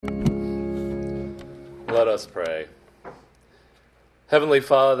Let us pray. Heavenly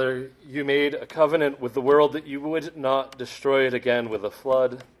Father, you made a covenant with the world that you would not destroy it again with a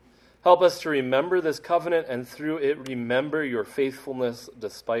flood. Help us to remember this covenant and through it remember your faithfulness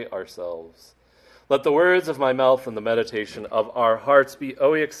despite ourselves. Let the words of my mouth and the meditation of our hearts be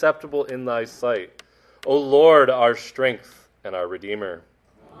always acceptable in thy sight. O Lord, our strength and our Redeemer.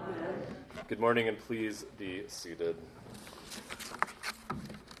 Amen. Good morning, and please be seated.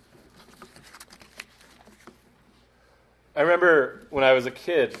 I remember when I was a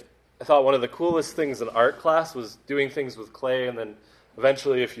kid, I thought one of the coolest things in art class was doing things with clay, and then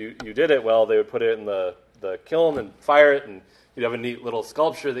eventually if you did it well, they would put it in the kiln and fire it, and you'd have a neat little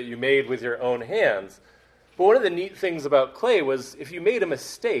sculpture that you made with your own hands. But one of the neat things about clay was if you made a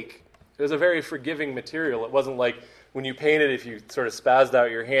mistake, it was a very forgiving material. It wasn't like when you painted, if you sort of spazzed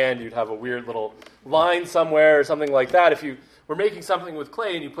out your hand, you'd have a weird little line somewhere or something like that. If you were making something with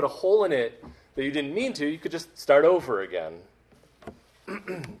clay and you put a hole in it that you didn't mean to, you could just start over again.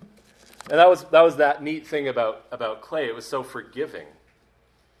 And that was that neat thing about clay. It was so forgiving.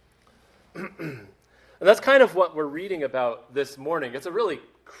 And that's kind of what we're reading about this morning. It's a really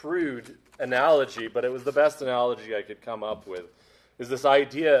crude analogy, but it was the best analogy I could come up with, is this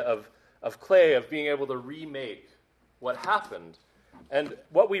idea of clay, of being able to remake what happened. And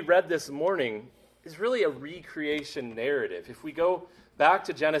what we read this morning is really a recreation narrative. If we go back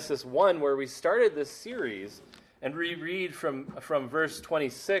to Genesis 1, where we started this series, and reread from verse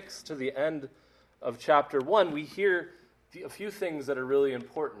 26 to the end of chapter 1, we hear a few things that are really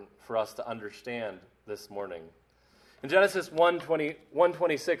important for us to understand this morning. In Genesis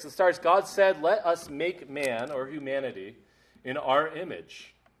 1:26, it starts, God said, "Let us make man," or humanity, "in our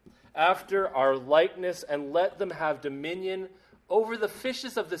image, after our likeness, and let them have dominion over the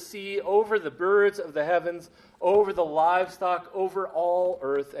fishes of the sea, over the birds of the heavens, over the livestock, over all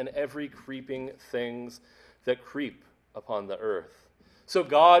earth, and every creeping things that creep upon the earth." So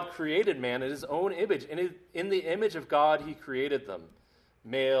God created man in his own image. In the image of God he created them.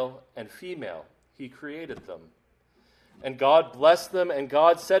 Male and female he created them. And God blessed them, and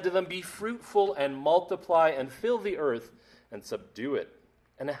God said to them, "Be fruitful and multiply and fill the earth and subdue it,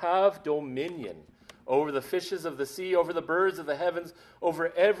 and have dominion over the fishes of the sea, over the birds of the heavens,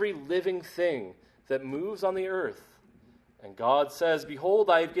 over every living thing that moves on the earth." And God says, "Behold,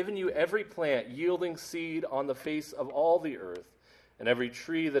 I have given you every plant yielding seed on the face of all the earth, and every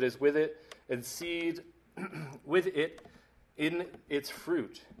tree that is with it, and seed with it in its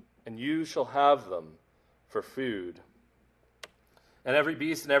fruit, and you shall have them for food. And every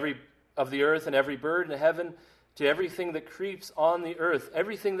beast and every of the earth, and every bird in heaven, to everything that creeps on the earth,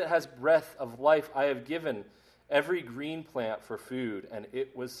 everything that has breath of life, I have given every green plant for food." And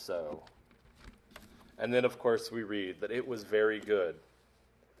it was so. And then, of course, we read that it was very good.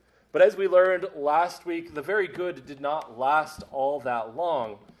 But as we learned last week, the very good did not last all that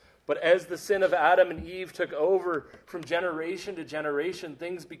long. But as the sin of Adam and Eve took over from generation to generation,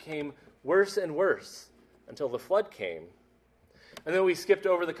 things became worse and worse until the flood came. And then we skipped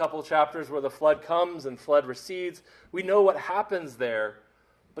over the couple chapters where the flood comes and flood recedes. We know what happens there,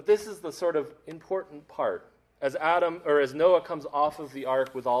 but this is the sort of important part. As Noah comes off of the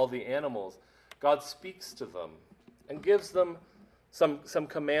ark with all the animals, God speaks to them and gives them some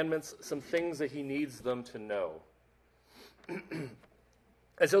commandments, some things that he needs them to know.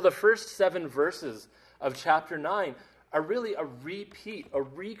 And so the first 7 verses of chapter 9 are really a repeat, a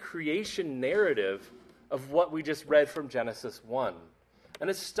recreation narrative of what we just read from Genesis 1. And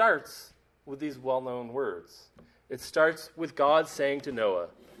it starts with these well-known words. It starts with God saying to Noah,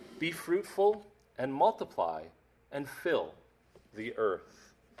 "Be fruitful and multiply and fill the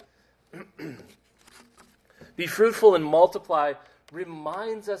earth." Be fruitful and multiply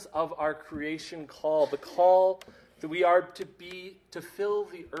reminds us of our creation call, the call that we are to fill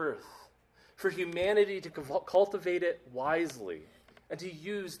the earth, for humanity to cultivate it wisely, and to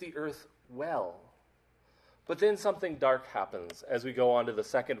use the earth well. But then something dark happens as we go on to the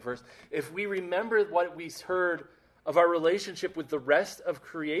second verse. If we remember what we heard of our relationship with the rest of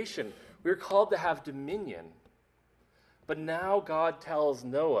creation, we're called to have dominion. But now God tells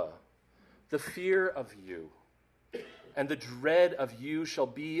Noah, "The fear of you and the dread of you shall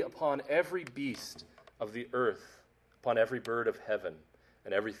be upon every beast of the earth, upon every bird of heaven,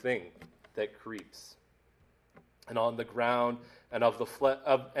 and everything that creeps, and on the ground, and of the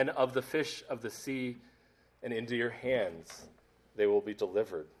fish of the sea, and into your hands they will be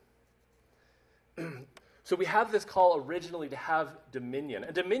delivered." So we have this call originally to have dominion.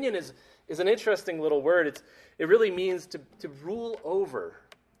 And dominion is an interesting little word. It really means to rule over.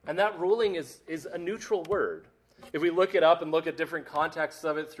 And that ruling is a neutral word. If we look it up and look at different contexts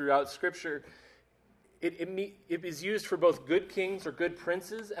of it throughout Scripture, it is used for both good kings or good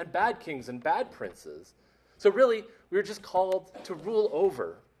princes and bad kings and bad princes. So really, we were just called to rule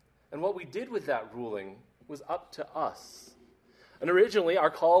over. And what we did with that ruling was up to us. And originally, our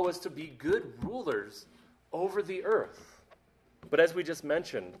call was to be good rulers over the earth. But as we just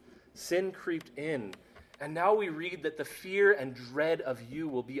mentioned, sin creeped in. And now we read that the fear and dread of you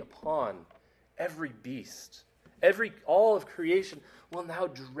will be upon every beast. All of creation will now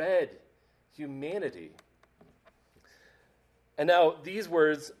dread humanity. And now these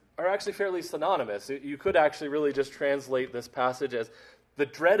words are actually fairly synonymous. You could actually really just translate this passage as the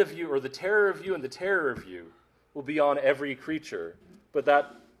dread of you, or the terror of you, and the terror of you will be on every creature. But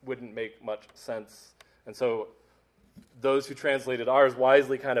that wouldn't make much sense. And so those who translated ours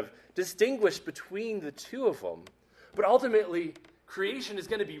wisely kind of distinguished between the two of them. But ultimately, creation is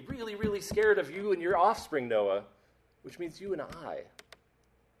going to be really, really scared of you and your offspring, Noah, which means you and I.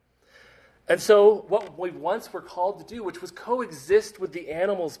 And so what we once were called to do, which was coexist with the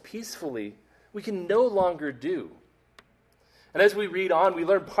animals peacefully, we can no longer do. And as we read on, we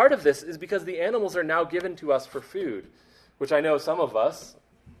learn part of this is because the animals are now given to us for food, which I know some of us,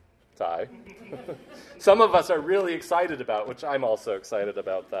 Ty, some of us are really excited about, which I'm also excited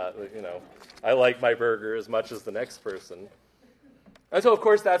about that. I like my burger as much as the next person. And so, of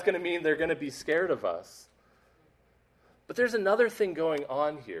course, that's going to mean they're going to be scared of us. But there's another thing going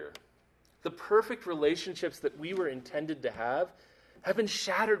on here. The perfect relationships that we were intended to have been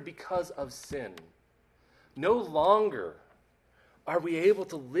shattered because of sin. No longer are we able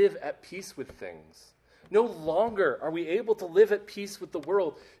to live at peace with things. No longer are we able to live at peace with the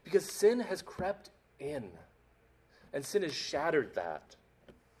world because sin has crept in. And sin has shattered that.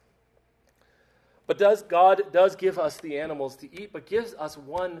 But God does give us the animals to eat, but gives us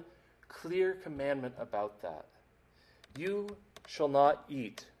one clear commandment about that. You shall not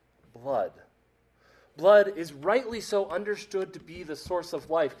eat blood. Blood is rightly so understood to be the source of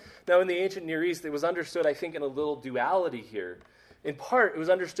life. Now, in the ancient Near East, it was understood, I think, in a little duality here. In part, it was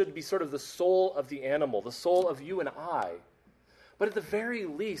understood to be sort of the soul of the animal, the soul of you and I. But at the very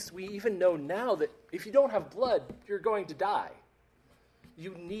least, we even know now that if you don't have blood, you're going to die.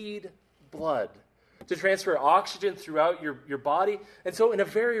 You need blood to transfer oxygen throughout your body. And so in a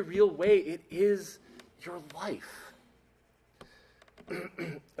very real way, it is your life.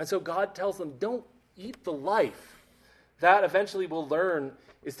 And so God tells them, don't eat the life. That eventually we'll learn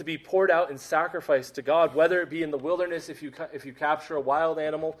is to be poured out in sacrifice to God, whether it be in the wilderness if you capture a wild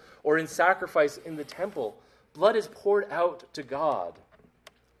animal, or in sacrifice in the temple. Blood is poured out to God.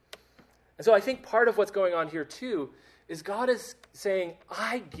 And so I think part of what's going on here too is God is saying,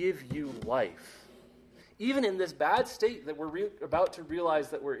 I give you life. Even in this bad state that we're about to realize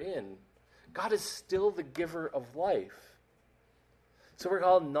that we're in, God is still the giver of life. So we're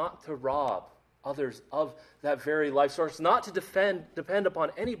called not to rob others of that very life source, not to depend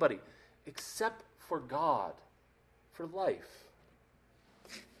upon anybody except for God for life.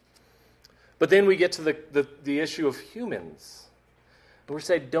 But then we get to the issue of humans. And we're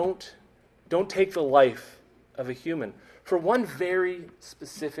saying, don't take the life of a human for one very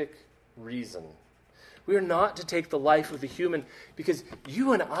specific reason. We are not to take the life of the human because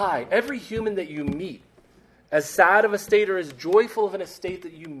you and I, every human that you meet, as sad of a state or as joyful of an estate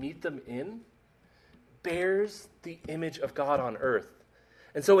that you meet them in, bears the image of God on earth.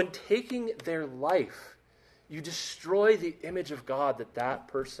 And so in taking their life, you destroy the image of God that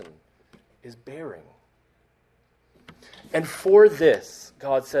person is bearing. And for this,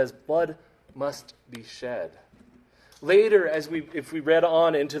 God says, blood must be shed. Later, if we read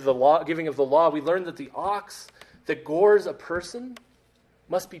on into the law, giving of the law, we learn that the ox that gores a person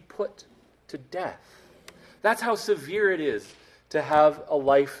must be put to death. That's how severe it is to have a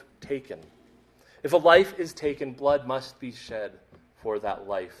life taken. If a life is taken, blood must be shed for that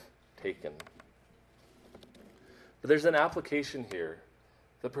life taken. But there's an application here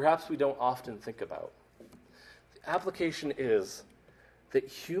that perhaps we don't often think about. The application is that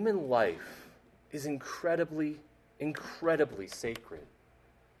human life is incredibly, incredibly sacred,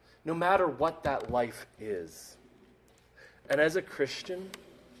 no matter what that life is. And as a Christian,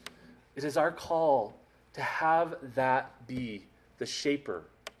 it is our call to have that be the shaper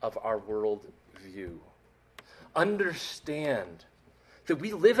of our world view. Understand that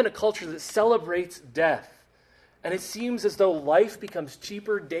we live in a culture that celebrates death, and it seems as though life becomes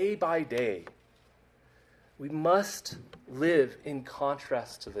cheaper day by day. We must live in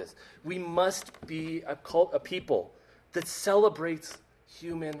contrast to this. We must be a people that celebrates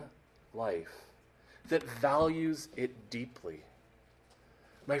human life, that values it deeply.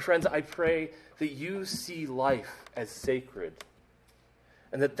 My friends, I pray that you see life as sacred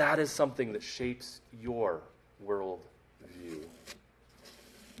and that is something that shapes your world view.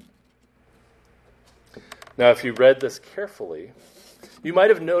 Now, if you read this carefully, you might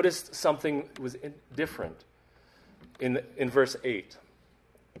have noticed something was different in verse 8.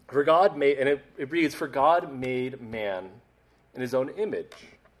 For God made, and it reads, "For God made man in his own image."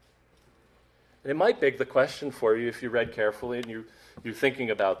 And it might beg the question for you, if you read carefully and you're thinking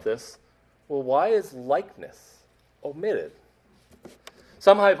about this, well, why is likeness omitted?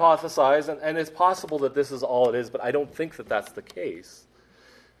 Some hypothesize, and it's possible that this is all it is, but I don't think that that's the case,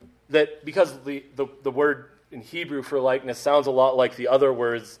 that because the word in Hebrew for likeness sounds a lot like the other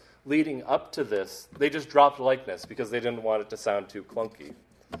words leading up to this, they just dropped likeness because they didn't want it to sound too clunky.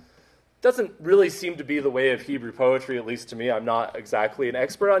 Doesn't really seem to be the way of Hebrew poetry, at least to me. I'm not exactly an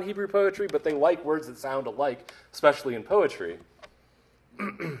expert on Hebrew poetry, but they like words that sound alike, especially in poetry.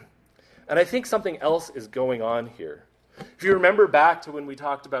 And I think something else is going on here. If you remember back to when we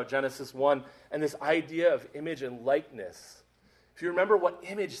talked about Genesis 1 and this idea of image and likeness, if you remember what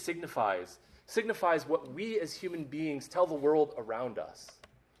image signifies what we as human beings tell the world around us.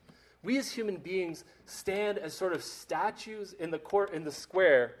 We as human beings stand as sort of statues in the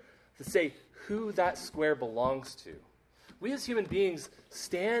square to say who that square belongs to. We as human beings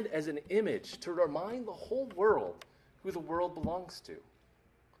stand as an image to remind the whole world who the world belongs to.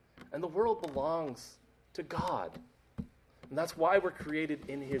 And the world belongs to God. And that's why we're created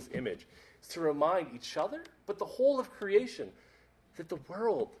in his image. It's to remind each other, but the whole of creation, that the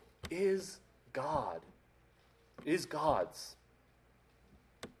world is God, is God's.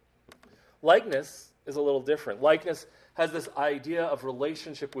 Likeness is a little different. Likeness has this idea of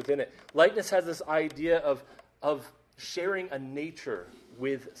relationship within it. Likeness has this idea of sharing a nature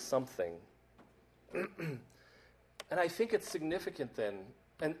with something. And I think it's significant then,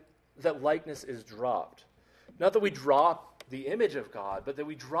 and that likeness is dropped. Not that we drop the image of God, but that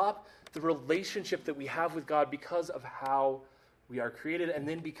we drop the relationship that we have with God because of how we are created, and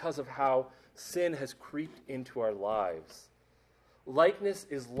then because of how sin has creeped into our lives. Likeness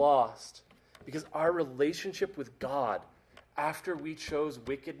is lost because our relationship with God, after we chose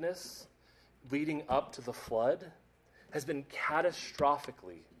wickedness leading up to the flood, has been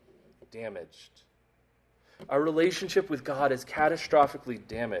catastrophically damaged. Our relationship with God is catastrophically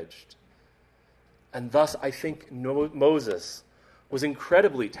damaged. And thus, I think Moses was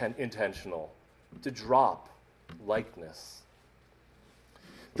incredibly intentional to drop likeness.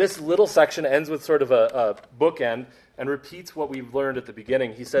 This little section ends with sort of a bookend and repeats what we've learned at the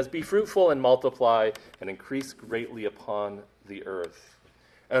beginning. He says, "Be fruitful and multiply and increase greatly upon the earth."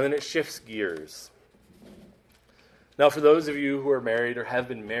 And then it shifts gears. Now, for those of you who are married or have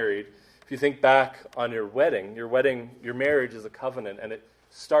been married, if you think back on your marriage is a covenant, and it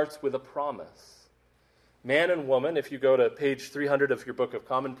starts with a promise. Man and woman, if you go to page 300 of your Book of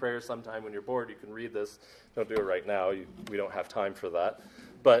Common Prayer sometime when you're bored, you can read this. Don't do it right now. We don't have time for that.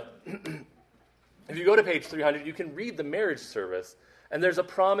 But if you go to page 300, you can read the marriage service, and there's a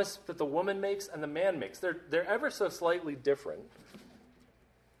promise that the woman makes and the man makes. They're ever so slightly different,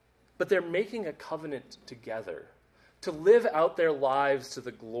 but they're making a covenant together to live out their lives to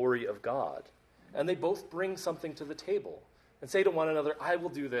the glory of God. And they both bring something to the table and say to one another, "I will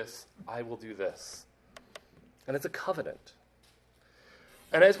do this, I will do this." And it's a covenant.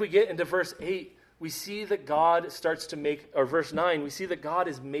 And as we get into verse 8, we see that God starts to make, or verse 9, we see that God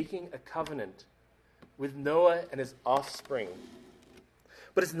is making a covenant with Noah and his offspring.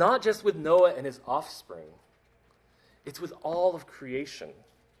 But it's not just with Noah and his offspring. It's with all of creation.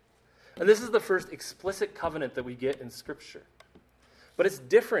 And this is the first explicit covenant that we get in Scripture. But it's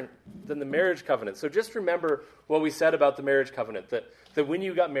different than the marriage covenant. So just remember what we said about the marriage covenant, that when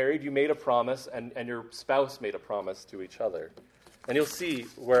you got married, you made a promise, and your spouse made a promise to each other. And you'll see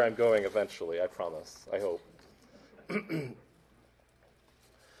where I'm going eventually, I promise, I hope.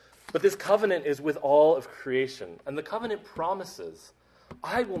 But this covenant is with all of creation. And the covenant promises,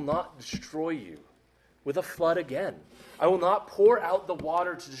 "I will not destroy you with a flood again. I will not pour out the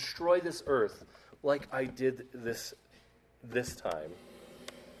water to destroy this earth like I did this time."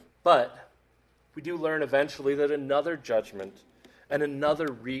 But we do learn eventually that another judgment and another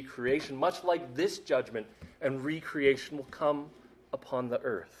recreation, much like this judgment and recreation, will come upon the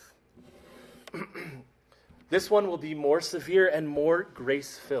earth. This one will be more severe and more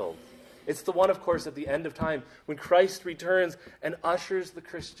grace-filled. It's the one, of course, at the end of time, when Christ returns and ushers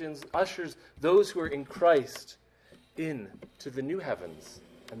those who are in Christ into the new heavens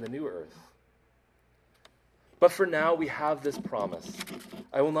and the new earth. But for now, we have this promise.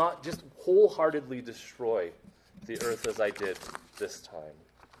 I will not just wholeheartedly destroy the earth as I did this time.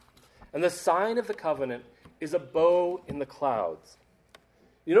 And the sign of the covenant is a bow in the clouds.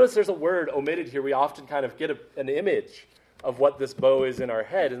 You notice there's a word omitted here. We often kind of get an image of what this bow is in our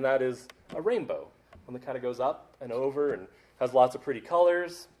head, and that is a rainbow. One that kind of goes up and over and has lots of pretty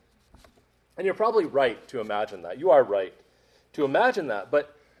colors. And you're probably right to imagine that. You are right to imagine that.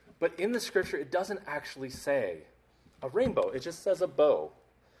 But in the scripture, it doesn't actually say a rainbow. It just says a bow.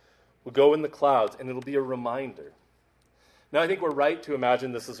 Will go in the clouds, and it'll be a reminder. Now, I think we're right to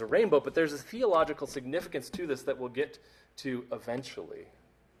imagine this as a rainbow, but there's a theological significance to this that we'll get to eventually.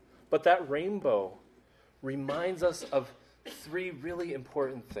 But that rainbow reminds us of three really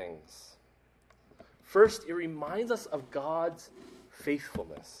important things. First, it reminds us of God's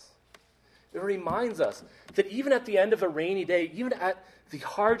faithfulness. It reminds us that even at the end of a rainy day, even at the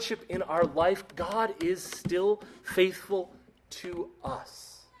hardship in our life, God is still faithful to us.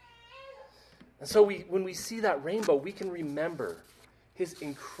 And so when we see that rainbow, we can remember his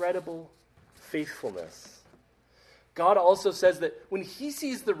incredible faithfulness. God also says that when he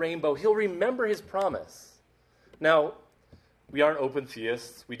sees the rainbow, he'll remember his promise. Now, we aren't open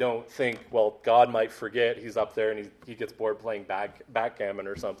theists. We don't think, well, God might forget. He's up there and he gets bored playing backgammon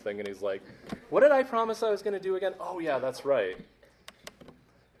or something, and he's like, what did I promise I was going to do again? Oh, yeah, that's right.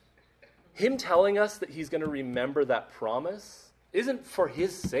 Him telling us that he's going to remember that promise isn't for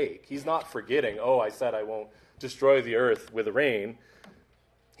his sake. He's not forgetting, oh, I said I won't destroy the earth with rain.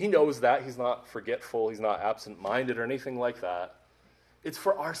 He knows that. He's not forgetful. He's not absent-minded or anything like that. It's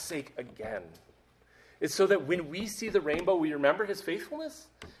for our sake again. It's so that when we see the rainbow, we remember his faithfulness,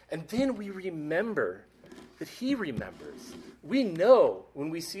 and then we remember that he remembers. We know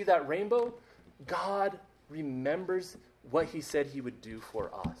when we see that rainbow, God remembers what he said he would do for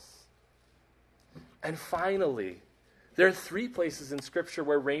us. And finally, there are three places in Scripture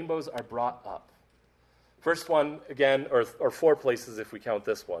where rainbows are brought up. First one, again, or four places if we count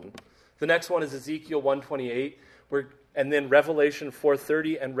this one. The next one is Ezekiel 1:28, and then Revelation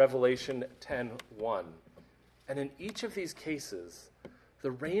 4:30 and Revelation 10:1. And in each of these cases,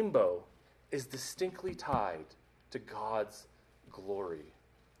 the rainbow is distinctly tied to God's glory.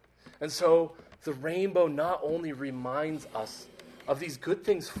 And so the rainbow not only reminds us of these good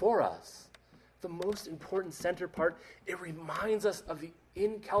things for us, the most important center part, it reminds us of the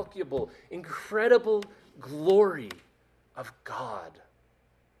incalculable, incredible glory of God.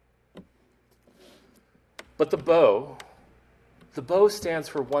 But the bow stands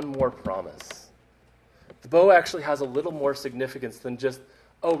for one more promise. The bow actually has a little more significance than just,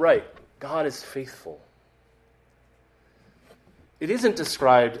 oh, right, God is faithful. It isn't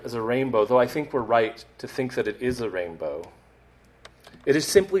described as a rainbow, though I think we're right to think that it is a rainbow. It is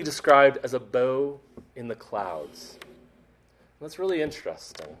simply described as a bow in the clouds. That's really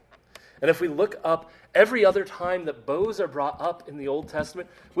interesting. And if we look up every other time that bows are brought up in the Old Testament,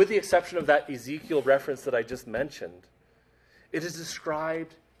 with the exception of that Ezekiel reference that I just mentioned, it is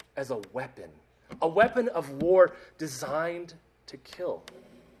described as a weapon of war designed to kill.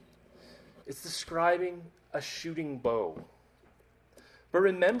 It's describing a shooting bow. But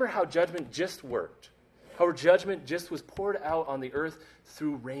remember how judgment just worked. How judgment just was poured out on the earth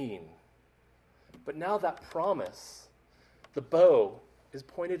through rain. But now that promise, the bow, is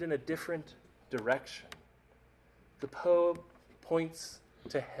pointed in a different direction. The bow points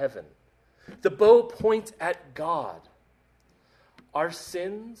to heaven. The bow points at God. Our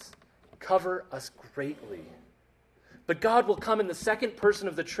sins cover us greatly. But God will come in the second person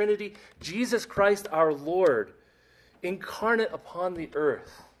of the Trinity, Jesus Christ our Lord, incarnate upon the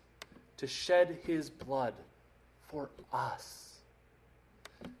earth, to shed his blood for us.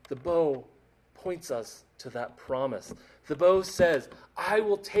 The bow points us to that promise. The bow says, I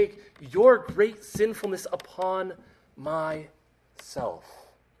will take your great sinfulness upon myself.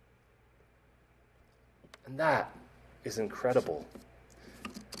 And that is incredible.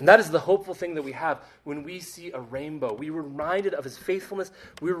 And that is the hopeful thing that we have when we see a rainbow. We're reminded of his faithfulness.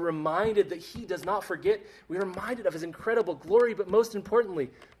 We're reminded that he does not forget. We're reminded of his incredible glory. But most importantly,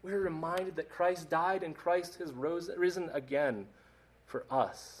 we're reminded that Christ died and Christ has risen again for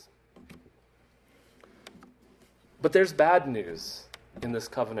us. But there's bad news in this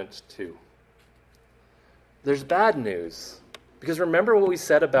covenant too. There's bad news. Because remember what we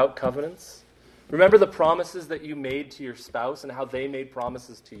said about covenants? Remember the promises that you made to your spouse and how they made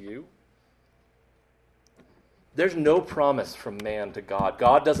promises to you? There's no promise from man to God.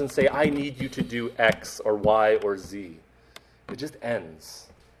 God doesn't say, I need you to do X or Y or Z. It just ends.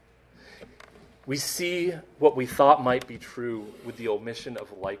 We see what we thought might be true with the omission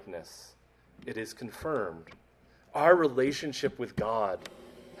of likeness. It is confirmed. Our relationship with God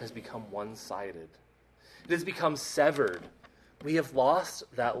has become one-sided. It has become severed. We have lost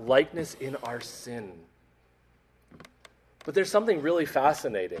that likeness in our sin. But there's something really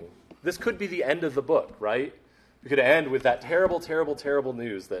fascinating. This could be the end of the book, right? We could end with that terrible, terrible, terrible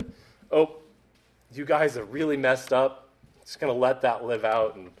news that, oh, you guys have really messed up. Just going to let that live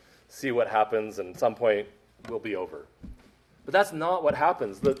out and see what happens, and at some point we'll be over. But that's not what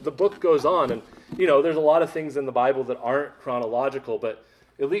happens. The book goes on, and there's a lot of things in the Bible that aren't chronological, but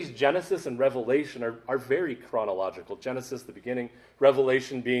at least Genesis and Revelation are very chronological. Genesis, the beginning,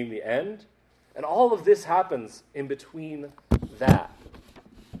 Revelation being the end. And all of this happens in between that.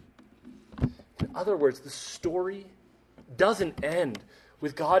 In other words, the story doesn't end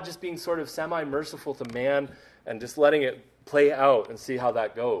with God just being sort of semi-merciful to man and just letting it play out and see how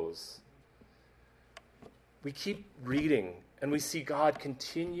that goes. We keep reading, and we see God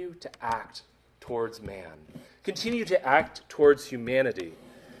continue to act towards man, continue to act towards humanity.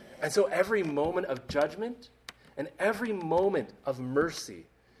 And so every moment of judgment and every moment of mercy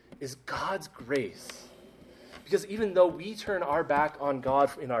is God's grace. Because even though we turn our back on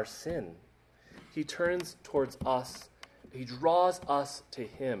God in our sin, he turns towards us. He draws us to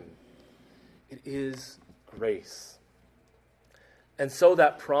him. It is grace. And so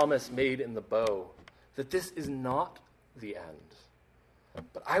that promise made in the bow, that this is not the end,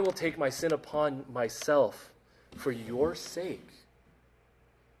 but I will take my sin upon myself for your sake,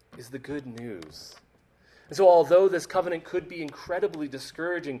 is the good news. And so although this covenant could be incredibly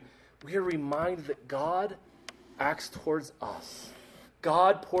discouraging, we are reminded that God acts towards us.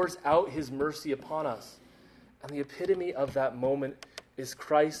 God pours out his mercy upon us. And the epitome of that moment is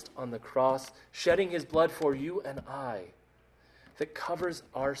Christ on the cross, shedding his blood for you and I, that covers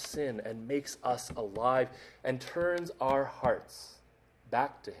our sin and makes us alive and turns our hearts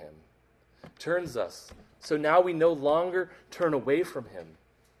back to him. Turns us. So now we no longer turn away from him,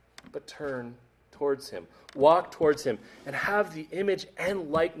 but turn towards him, walk towards him, and have the image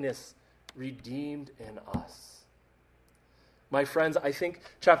and likeness redeemed in us. My friends, I think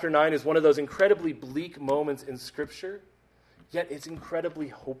chapter 9 is one of those incredibly bleak moments in Scripture, yet it's incredibly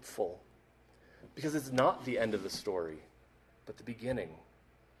hopeful, because it's not the end of the story, but the beginning.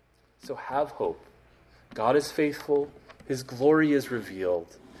 So have hope. God is faithful. His glory is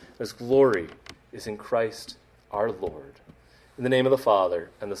revealed. His glory is in Christ our Lord. In the name of the Father,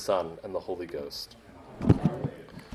 and the Son, and the Holy Ghost.